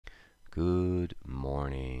Good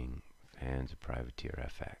morning, fans of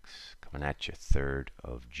PrivateerFX. Coming at you 3rd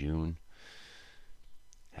of June.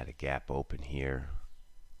 Had a gap open here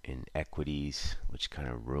in equities, which kind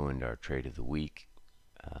of ruined our trade of the week,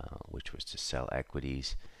 which was to sell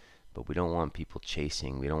equities. But we don't want people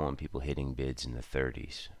chasing. We don't want people hitting bids in the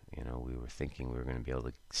 30s. You know, we were thinking we were going to be able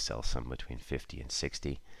to sell some between 50 and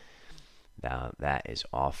 60. Now that is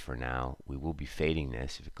off for now. We will be fading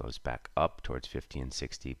this if it goes back up towards 50 and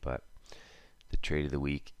 60, but the trade of the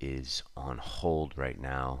week is on hold right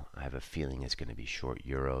now. I have a feeling it's going to be short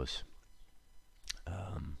euros.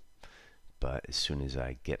 But as soon as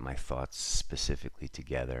I get my thoughts specifically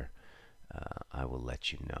together, I will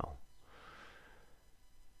let you know.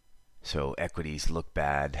 So equities look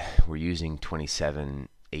bad. We're using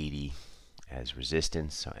 2780 as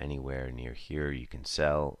resistance, so anywhere near here you can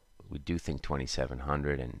sell. We do think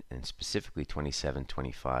 2700 and specifically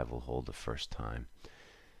 2725 will hold the first time.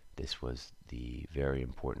 This was the very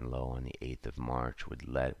important low on the 8th of March,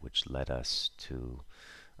 which led us to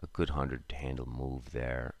a good 100 handle move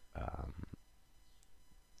there,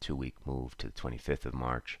 2-week move to the 25th of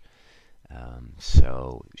March.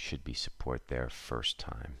 So should be support there first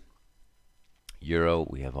time. Euro,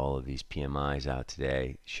 we have all of these PMIs out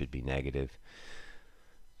today, should be negative.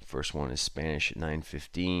 First one is Spanish at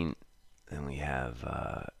 915. Then we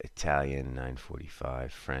have Italian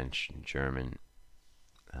 945, French and German.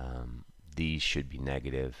 These should be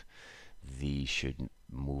negative. These should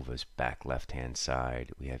move us back left hand side.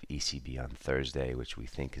 We have ECB on Thursday, which we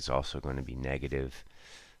think is also going to be negative.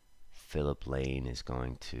 Philip Lane is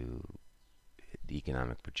going to, the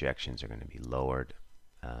economic projections are going to be lowered.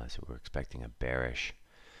 So we're expecting a bearish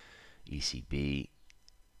ECB.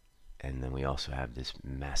 And then we also have this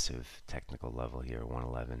massive technical level here,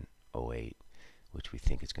 111.08, which we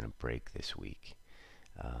think is going to break this week.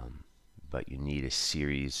 But you need a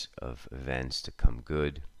series of events to come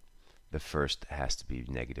good. The first has to be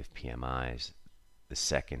negative PMIs. The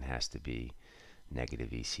second has to be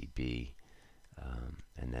negative ECB.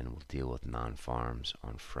 And then we'll deal with non-farms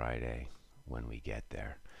on Friday when we get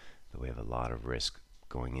there. So we have a lot of risk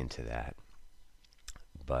going into that.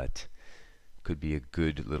 But could be a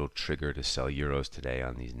good little trigger to sell euros today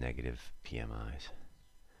on these negative PMIs.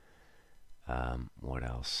 What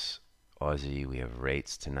else? Aussie, we have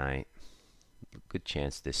rates tonight. Good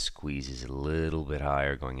chance this squeezes a little bit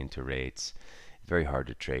higher going into rates. Very hard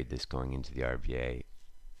to trade this going into the RBA.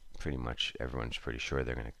 Pretty much everyone's pretty sure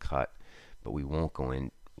they're going to cut, but we won't go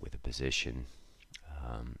in with a position.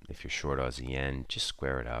 If you're short Aussie yen, just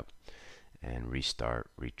square it up and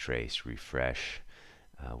restart, retrace, refresh.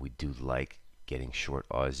 We do like getting short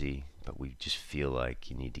Aussie, but we just feel like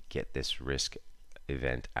you need to get this risk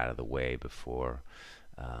event out of the way before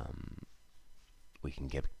we can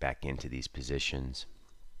get back into these positions.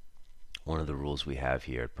 One of the rules we have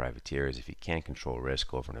here at Privateer is if you can't control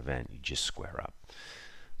risk over an event, you just square up.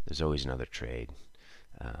 There's always another trade.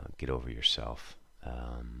 Get over yourself.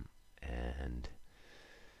 And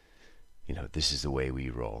you know, this is the way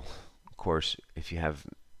we roll. Of course, if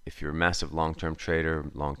you're a massive long-term trader,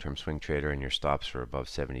 long-term swing trader, and your stops are above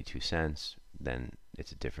 72 cents, then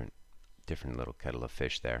it's a different little kettle of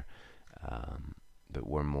fish there. But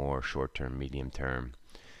we're more short-term, medium-term,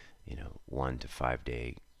 you know, 1 to 5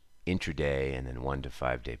 day intraday, and then 1 to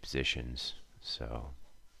 5 day positions. So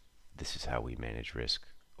this is how we manage risk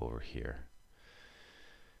over here.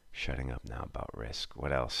 Shutting up now about risk.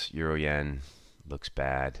 What else? Euro yen looks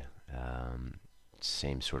bad.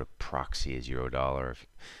 Same sort of proxy as euro dollar.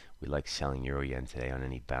 We like selling euro yen today on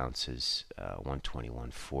any bounces.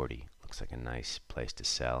 121.40 looks like a nice place to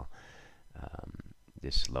sell.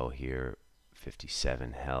 This low here,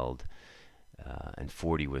 57 held, and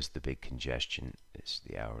 40 was the big congestion. It's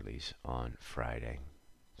the hourlies on Friday,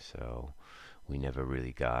 so we never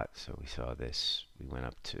really got. So we saw this. We went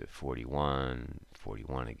up to 41,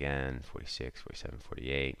 41 again, 46, 47,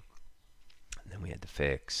 48. And then we had the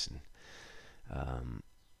fix. And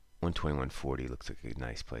 121.40 looks like a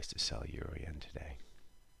nice place to sell euro yen today.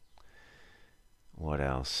 What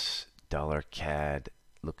else? Dollar CAD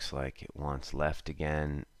looks like it wants left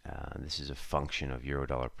again. This is a function of euro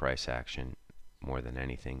dollar price action more than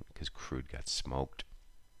anything because crude got smoked.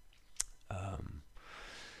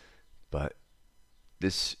 But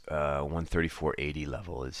this 134.80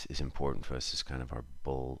 level is important for us. It's kind of our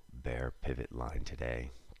bull bear pivot line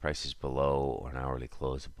today. Price is below, or an hourly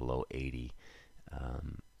close below 80.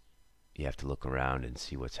 You have to look around and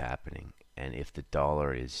see what's happening. And if the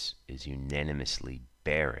dollar is unanimously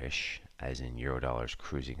bearish, as in euro dollars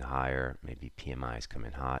cruising higher, maybe PMIs come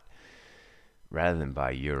in hot, rather than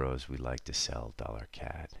buy euros, we like to sell dollar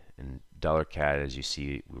CAD. And dollar CAD, as you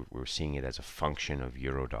see, we're seeing it as a function of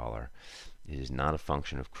euro dollar. It is not a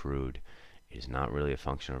function of crude. It is not really a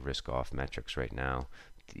function of risk off metrics right now.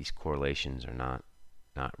 These correlations are not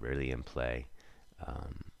really in play.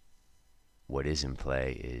 What is in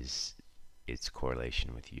play is its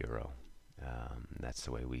correlation with euro. That's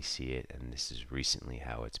the way we see it, and this is recently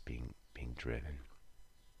how it's being driven.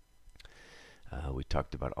 We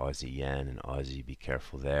talked about Aussie yen and Aussie. Be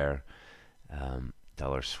careful there.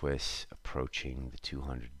 Dollar Swiss approaching the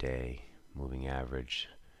 200-day moving average.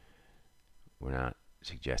 We're not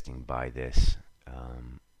suggesting buy this.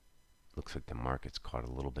 Looks like the market's caught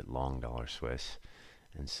a little bit long dollar Swiss,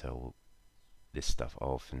 and so this stuff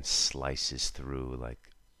often slices through. Like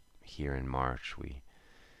here in March, we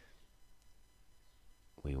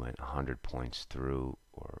went 100 points through,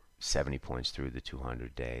 or 70 points through the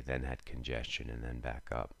 200-day, then had congestion and then back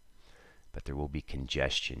up. But there will be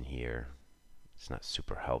congestion here. It's not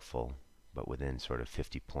super helpful, but within sort of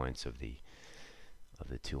 50 points of the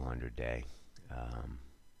 200-day.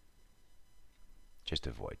 Just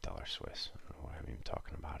avoid dollar Swiss. I don't know why I'm even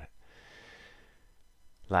talking about it.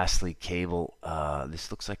 Lastly, cable.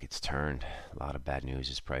 This looks like it's turned. A lot of bad news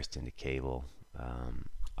is priced into cable.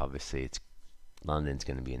 Obviously, London's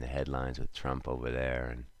going to be in the headlines with Trump over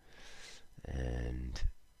there, and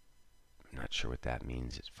I'm not sure what that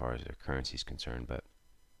means as far as their currency is concerned, but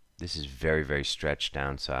this is very, very stretched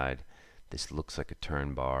downside. This looks like a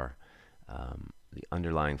turn bar. The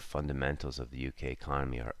underlying fundamentals of the UK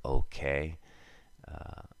economy are okay.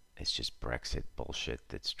 It's just Brexit bullshit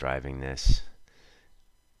that's driving this.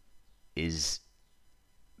 Is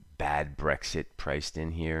bad Brexit priced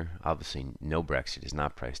in here? Obviously, no Brexit is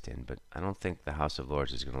not priced in, but I don't think the House of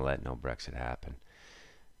Lords is going to let no Brexit happen.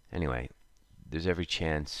 Anyway, there's every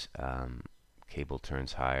chance cable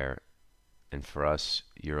turns higher, and for us,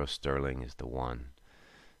 euro sterling is the one.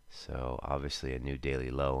 So obviously, a new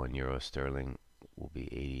daily low on euro sterling will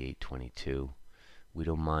be 88.22. We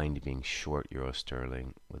don't mind being short euro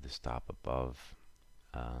sterling with a stop above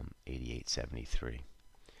 88.73.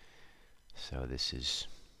 So this is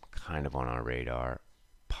kind of on our radar,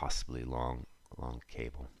 possibly long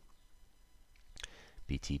cable.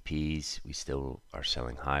 BTPs, we still are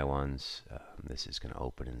selling high ones. This is going to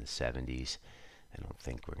open in the 70s. I don't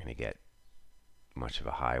think we're going to get much of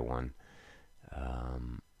a high one.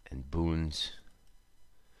 And boons,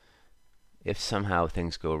 if somehow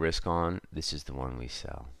things go risk on, this is the one we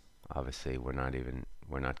sell. Obviously, we're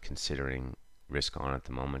not considering risk on at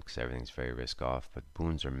the moment because everything's very risk off, but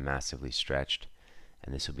boons are massively stretched,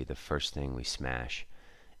 and this will be the first thing we smash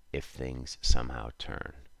if things somehow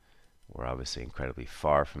turn. We're obviously incredibly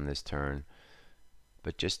far from this turn,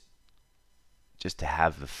 but just to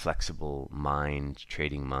have the flexible mind,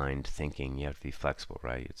 trading mind thinking, you have to be flexible,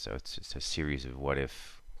 right? So it's a series of what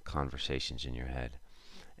if conversations in your head.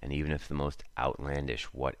 And even if the most outlandish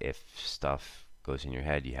what if stuff goes in your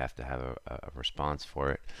head, you have to have a response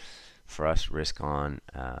for it. For us, risk on,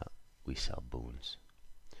 we sell boons.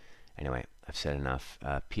 Anyway, I've said enough.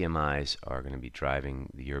 PMIs are going to be driving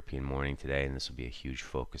the European morning today, and this will be a huge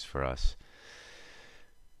focus for us.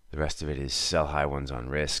 The rest of it is sell high ones on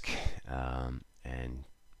risk, and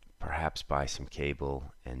perhaps buy some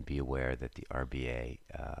cable, and be aware that the RBA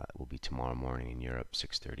will be tomorrow morning in Europe,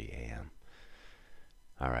 6:30 a.m.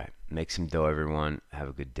 All right, make some dough, everyone. Have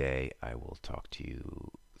a good day. I will talk to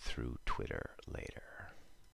you through Twitter later.